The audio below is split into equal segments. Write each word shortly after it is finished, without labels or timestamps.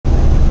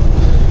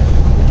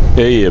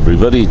Hey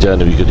everybody,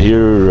 John, if you could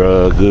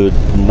hear, good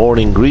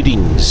morning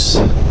greetings.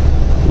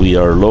 We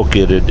are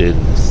located in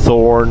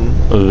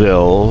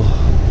Thornville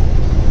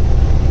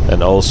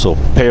and also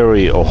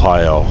Perry,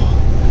 Ohio.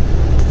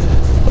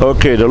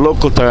 Okay, the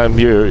local time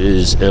here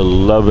is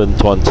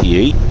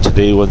 11:28.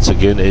 Today, once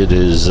again, it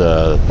is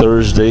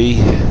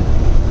Thursday,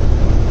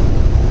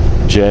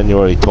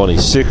 January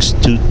 26,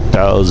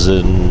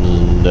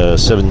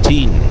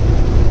 2017.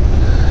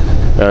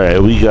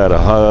 Alright, we got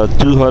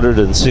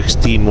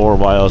 216 more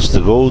miles to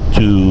go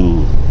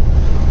to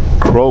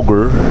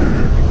Kroger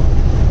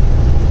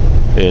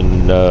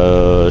in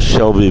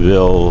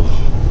Shelbyville,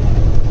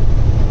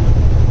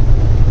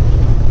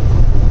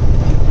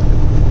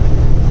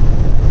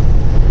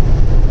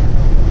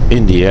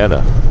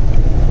 Indiana.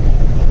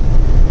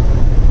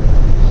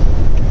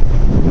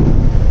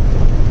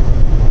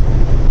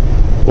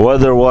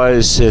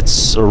 Weather-wise,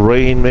 it's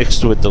rain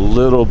mixed with a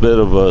little bit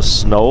of a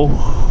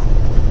snow.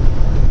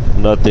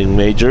 Nothing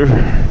major.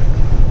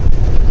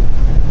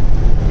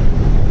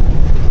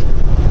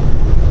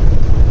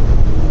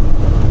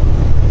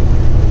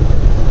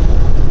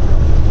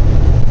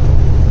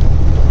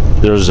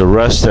 There's a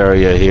rest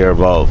area here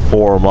about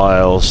 4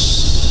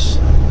 miles.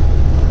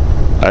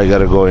 I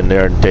gotta go in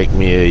there and take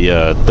me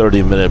a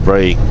 30-minute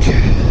break.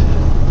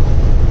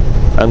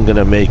 I'm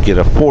gonna make it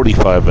a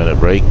 45-minute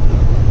break.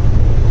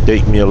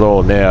 Take me a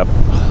little nap.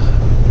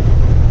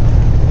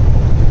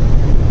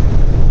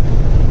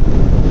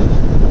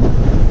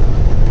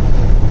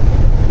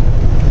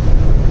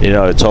 You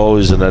know, it's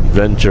always an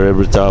adventure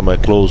every time I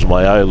close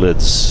my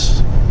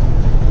eyelids.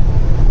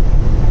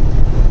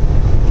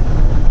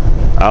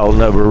 I'll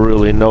never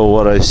really know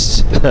what I'm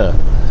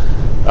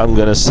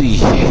gonna see.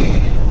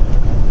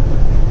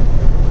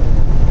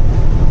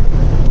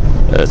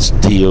 That's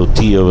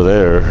DOT over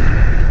there.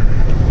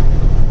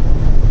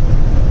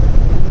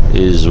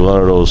 Is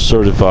one of those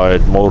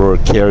certified motor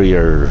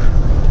carrier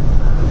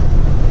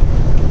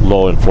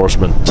law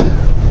enforcement.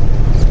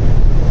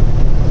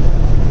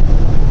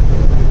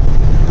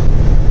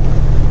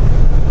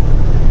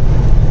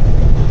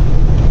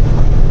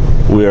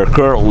 We are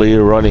currently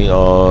running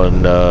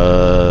on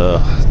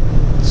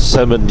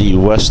 70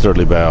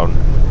 westerly bound.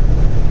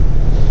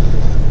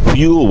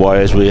 Fuel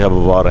wise, we have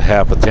about a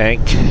half a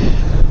tank.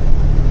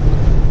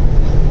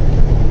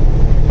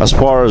 As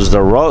far as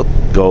the route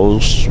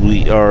goes,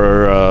 we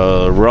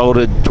are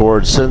routed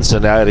towards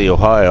Cincinnati,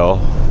 Ohio.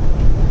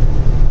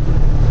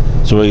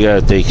 So we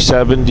gotta take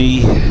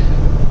 70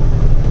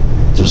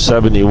 to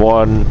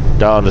 71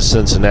 down to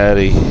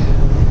Cincinnati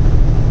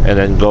and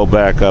then go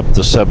back up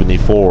to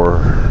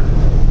 74.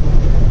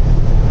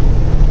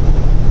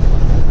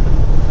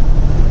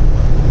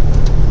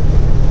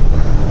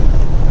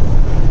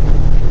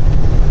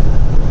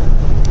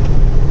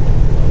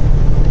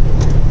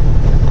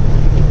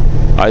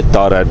 I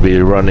thought I'd be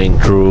running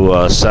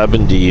through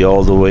 70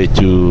 all the way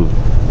to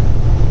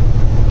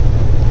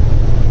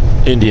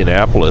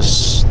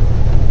Indianapolis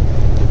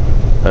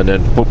and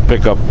then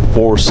pick up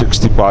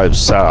 465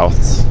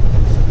 south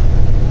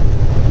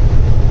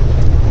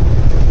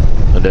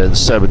and then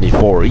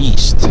 74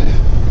 east.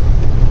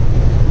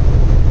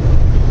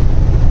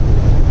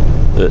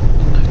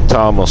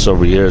 Thomas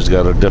over here has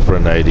got a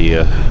different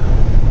idea.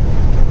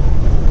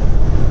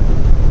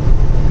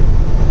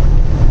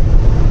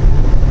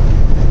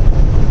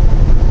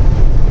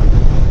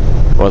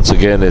 Once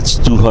again, it's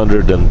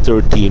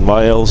 213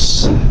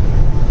 miles.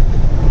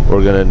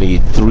 We're gonna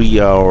need 3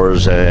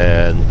 hours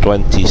and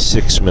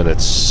 26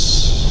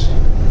 minutes.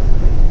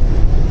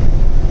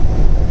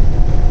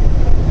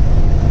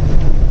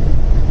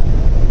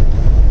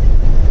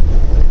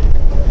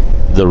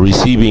 The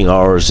receiving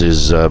hours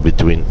is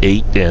between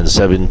 8 and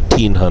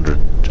 1700.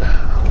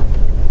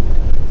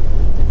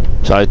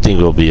 So I think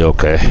we'll be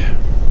okay.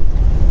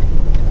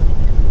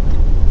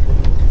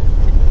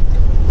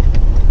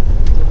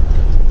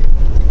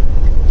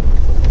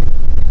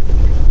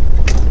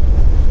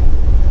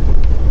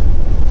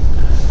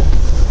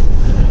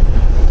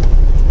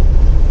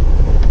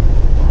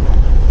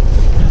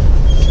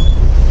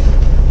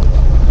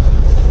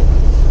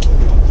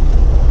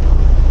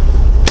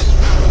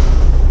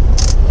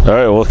 All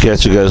right, we'll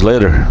catch you guys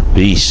later.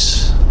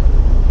 Peace.